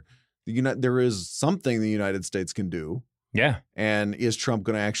those where there is something the United States can do. Yeah. And is Trump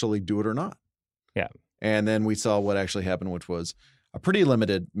going to actually do it or not? Yeah. And then we saw what actually happened, which was a pretty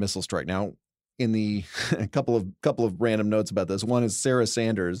limited missile strike. Now, in the a couple of random notes about this. One is Sarah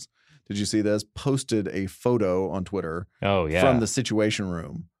Sanders, did you see this? Posted a photo on Twitter from the Situation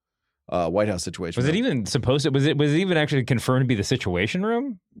Room, White House Situation Room. Was it even supposed to? Was it even actually confirmed to be the Situation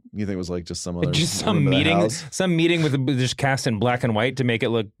Room? You think it was like just some other some meeting with just cast in black and white to make it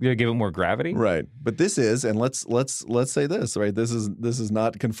give it more gravity? Right. But this is, and let's say this, right? This is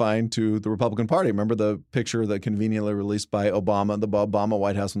not confined to the Republican Party. Remember the picture that conveniently released by Obama, the Obama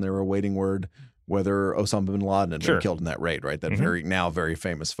White House, when they were awaiting word whether Osama bin Laden had been killed in that raid, right? That very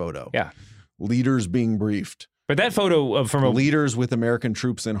famous photo. Yeah. Leaders being briefed. But that photo from leaders with American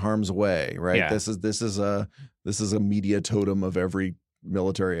troops in harm's way, right? Yeah. This is a media totem of every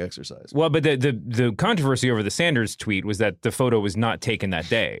military exercise. Well, but the controversy over the Sanders tweet was that the photo was not taken that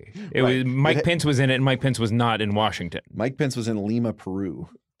day. It was Mike Pence was in it, and Mike Pence was not in Washington. Mike Pence was in Lima, Peru,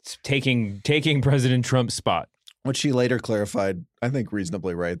 taking President Trump's spot. Which she later clarified, I think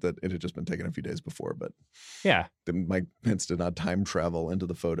reasonably right, that it had just been taken a few days before. But yeah, Mike Pence did not time travel into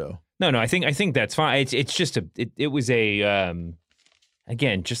the photo. No, I think that's fine. It's just it was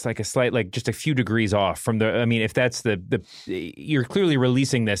again, just like a slight, just a few degrees off from the. I mean, if that's you're clearly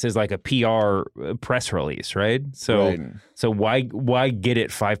releasing this as like a PR press release, right? So why get it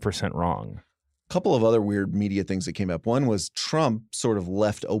 5% wrong? A couple of other weird media things that came up. One was Trump sort of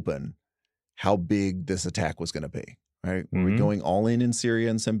left open how big this attack was going to be, right? Were we going all in Syria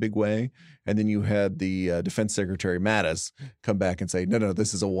in some big way? And then you had the Defense Secretary Mattis come back and say, no,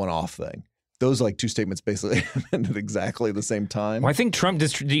 this is a one-off thing. those like two statements basically happened at exactly the same time. Well, I think Trump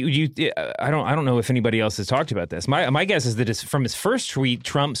I don't know if anybody else has talked about this. My guess is that from his first tweet,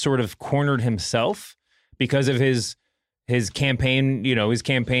 Trump sort of cornered himself because of his campaign, his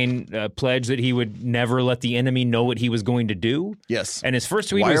campaign pledge that he would never let the enemy know what he was going to do. Yes. And his first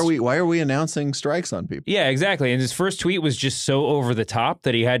tweet why are we announcing strikes on people? Yeah, exactly. And his first tweet was just so over the top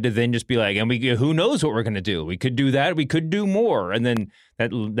that he had to then just be like, and who knows what we're going to do? We could do that. We could do more. And then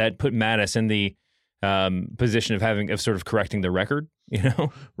that put Mattis in the position of sort of correcting the record,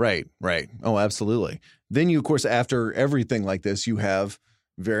 Right. Oh, absolutely. Then you, of course, after everything like this, you have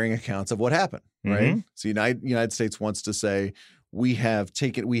varying accounts of what happened. Right. So United States wants to say we have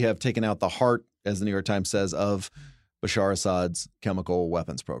taken out the heart, as the New York Times says, of Bashar Assad's chemical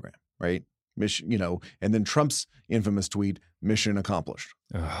weapons program. Right. And then Trump's infamous tweet, mission accomplished.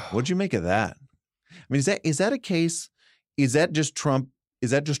 What'd you make of that? I mean, is that a case? Is that just Trump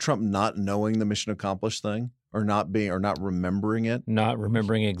not knowing the mission accomplished thing or not remembering it? Not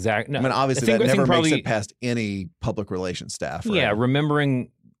remembering exactly. No, I mean, obviously that never makes it past any public relations staff. Right? Yeah. Remembering.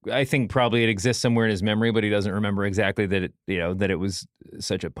 I think probably it exists somewhere in his memory, but he doesn't remember exactly that it was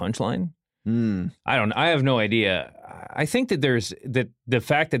such a punchline. I don't. I have no idea. I think that there's the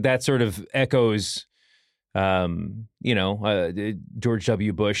fact that sort of echoes, George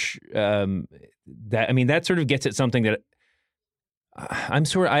W. Bush. That sort of gets at something that I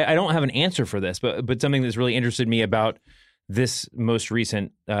don't have an answer for this, but something that's really interested me about this most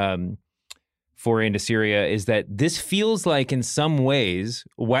recent foray into Syria is that this feels like, in some ways,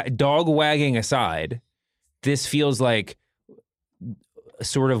 dog wagging aside, this feels like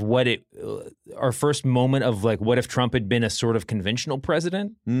sort of our first moment of like, what if Trump had been a sort of conventional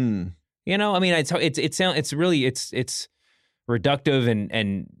president? It's really reductive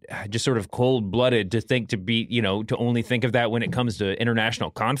and just sort of cold blooded to only think of that when it comes to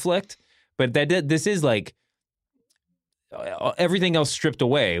international conflict. But this is like, everything else stripped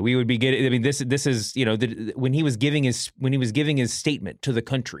away, we would be getting. I mean, this is when he was giving his statement to the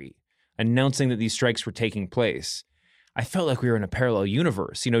country, announcing that these strikes were taking place. I felt like we were in a parallel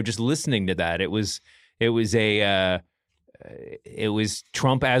universe. Just listening to that, it was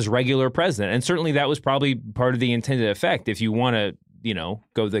Trump as regular president, and certainly that was probably part of the intended effect. If you want to,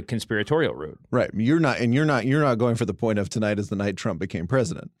 go the conspiratorial route, right? You're not going for the point of tonight is the night Trump became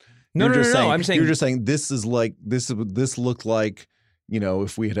president. No. I'm saying you're just saying this looked like,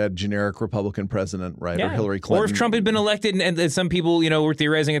 if we had generic Republican president, right, or Hillary Clinton, or if Trump had been elected, and some people, were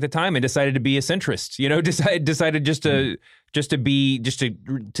theorizing at the time and decided to be a centrist, decided to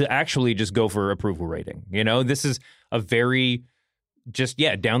actually just go for approval rating. This is a very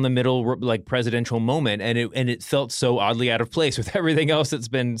down the middle like presidential moment, and it felt so oddly out of place with everything else that's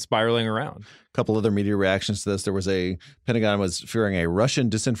been spiraling around. A couple other media reactions to this. There was Pentagon was fearing a Russian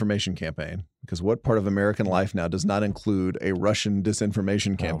disinformation campaign, because what part of American life now does not include a Russian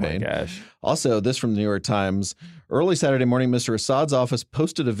disinformation campaign? Oh my gosh. Also, this from the New York Times. Early Saturday morning, Mr. Assad's office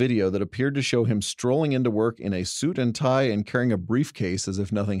posted a video that appeared to show him strolling into work in a suit and tie and carrying a briefcase as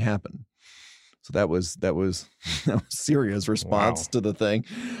if nothing happened. So that was Syria's response to the thing.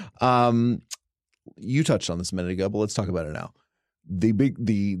 You touched on this a minute ago, but let's talk about it now.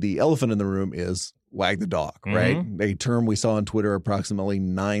 The elephant in the room is wag the dog, right? A term we saw on Twitter approximately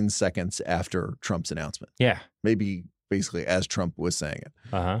 9 seconds after Trump's announcement. Yeah. Maybe basically as Trump was saying it,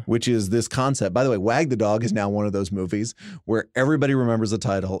 which is this concept. By the way, Wag the Dog is now one of those movies where everybody remembers the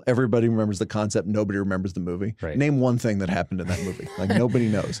title, everybody remembers the concept, nobody remembers the movie. Right. Name one thing that happened in that movie. Like nobody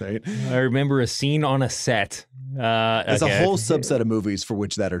knows, right? I remember a scene on a set. There's a whole subset of movies for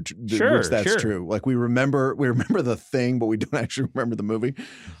which that's true. Like we remember the thing, but we don't actually remember the movie.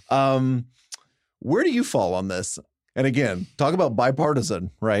 Where do you fall on this? And again, talk about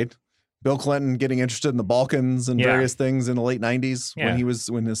bipartisan, right? Bill Clinton getting interested in the Balkans and various things in the late 90s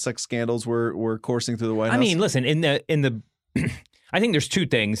when his sex scandals were coursing through the White House. I mean, listen, in the I think there's two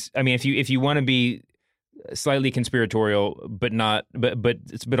things. I mean, if you want to be slightly conspiratorial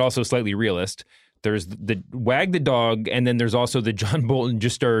but also slightly realist, there's the wag the dog, and then there's also the John Bolton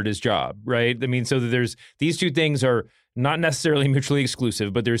just started his job, right? I mean, so there's these two things are not necessarily mutually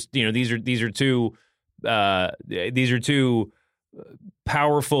exclusive, but there's these are two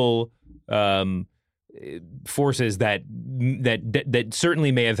powerful forces that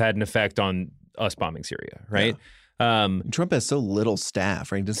certainly may have had an an effect on us bombing Syria, right? Yeah. Trump has so little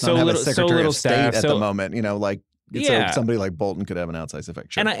staff, right? He does not have a Secretary of State at the moment, It's somebody like Bolton could have an outsized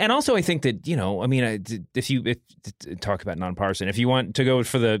effect. Sure. And also I think that, if talk about nonpartisan, if you want to go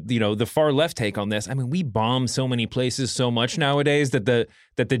for the far left take on this, I mean, we bomb so many places so much nowadays that the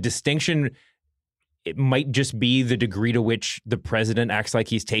distinction it might just be the degree to which the president acts like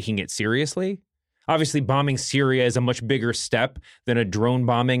he's taking it seriously. Obviously, bombing Syria is a much bigger step than a drone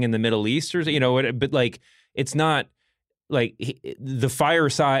bombing in the Middle East, or but like it's not like the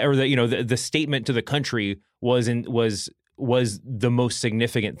fireside or the statement to the country was the most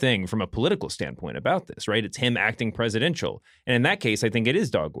significant thing from a political standpoint about this, right? It's him acting presidential, and in that case, I think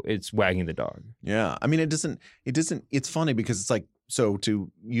it's wagging the dog. Yeah, I mean, it doesn't. It's funny because it's like. So to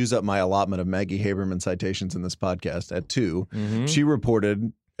use up my allotment of Maggie Haberman citations in this podcast at 2, she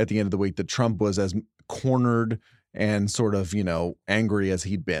reported at the end of the week that Trump was as cornered and sort of, angry as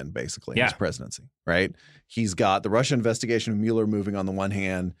he'd been basically in his presidency, right? He's got the Russia investigation of Mueller moving on the one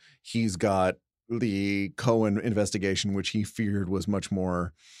hand. He's got the Cohen investigation, which he feared was much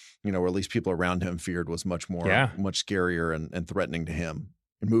more, or at least people around him feared was much more, much scarier and threatening to him.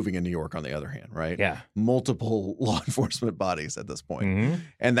 Moving in New York, on the other hand, right? Yeah. Multiple law enforcement bodies at this point.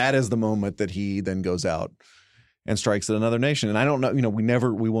 And that is the moment that he then goes out and strikes at another nation. And I don't know,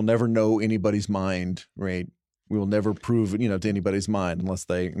 we will never know anybody's mind, right? We will never prove, to anybody's mind unless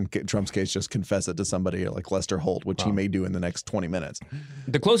they, in Trump's case, just confess it to somebody like Lester Holt, which he may do in the next 20 minutes.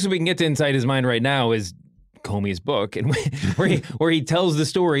 The closest we can get to inside his mind right now is Comey's book, and where he tells the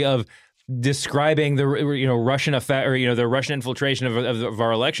story of describing the Russian effect or the Russian infiltration of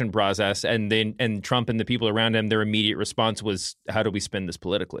our election process, and Trump and the people around him, their immediate response was, "How do we spin this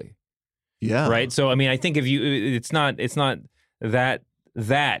politically?" Yeah, right. So I mean, I think it's not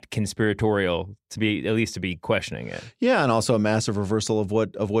that conspiratorial to be questioning it. Yeah, and also a massive reversal of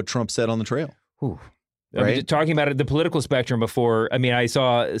what Trump said on the trail. Right? I mean, talking about the political spectrum before. I mean, I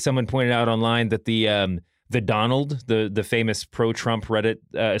saw someone pointed out online that the Donald, the famous pro-Trump Reddit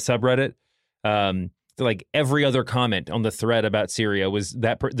subreddit, like every other comment on the thread about Syria was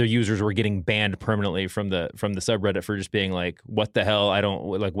that the users were getting banned permanently from the subreddit for just being like, "What the hell? I don't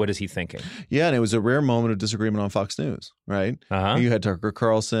like. What is he thinking?" Yeah, and it was a rare moment of disagreement on Fox News, right? You had Tucker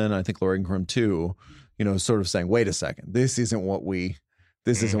Carlson, I think Laura Ingraham too, sort of saying, "Wait a second, this isn't what we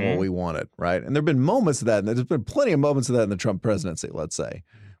wanted," right? And there've been moments of that, and there's been plenty of moments of that in the Trump presidency, let's say.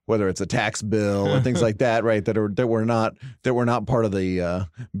 Whether it's a tax bill and things like that, right? That were not part of the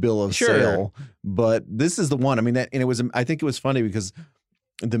bill of sale, but this is the one. I mean, I think it was funny because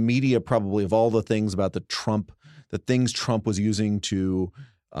the media probably of all the things about the things Trump was using to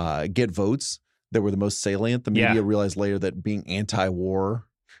get votes that were the most salient. The media realized later that being anti-war,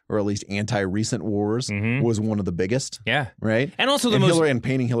 or at least anti-recent wars, was one of the biggest. Yeah, right. And also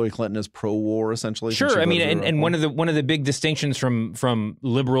painting Hillary Clinton as pro-war, essentially. Sure, I mean, and one of the big distinctions from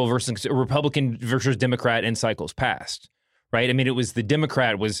liberal versus Republican versus Democrat in cycles past, right? I mean, it was the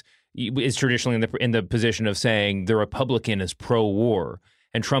Democrat is traditionally in the position of saying the Republican is pro-war,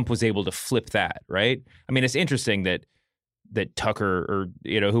 and Trump was able to flip that, right? I mean, it's interesting that Tucker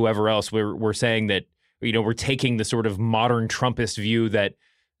or whoever else we're saying that we're taking the sort of modern Trumpist view that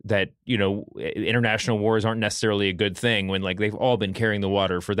international wars aren't necessarily a good thing when like they've all been carrying the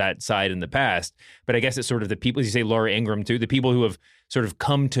water for that side in the past. But I guess it's sort of the people, as you say, Laura Ingraham too, the people who have sort of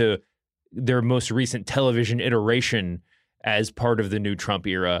come to their most recent television iteration as part of the new Trump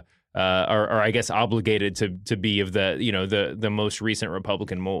era are I guess obligated to be of the most recent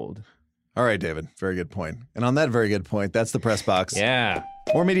Republican mold. All right, David. Very good point. And on that very good point, that's the Press Box. Yeah.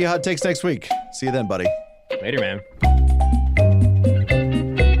 More Media Hot Takes next week. See you then, buddy. Later, man.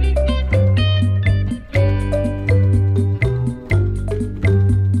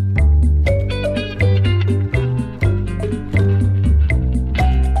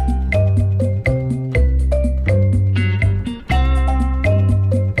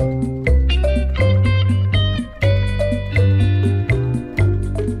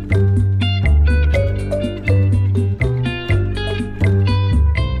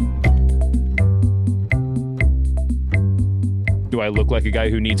 Do I look like a guy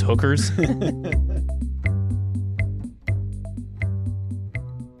who needs hookers?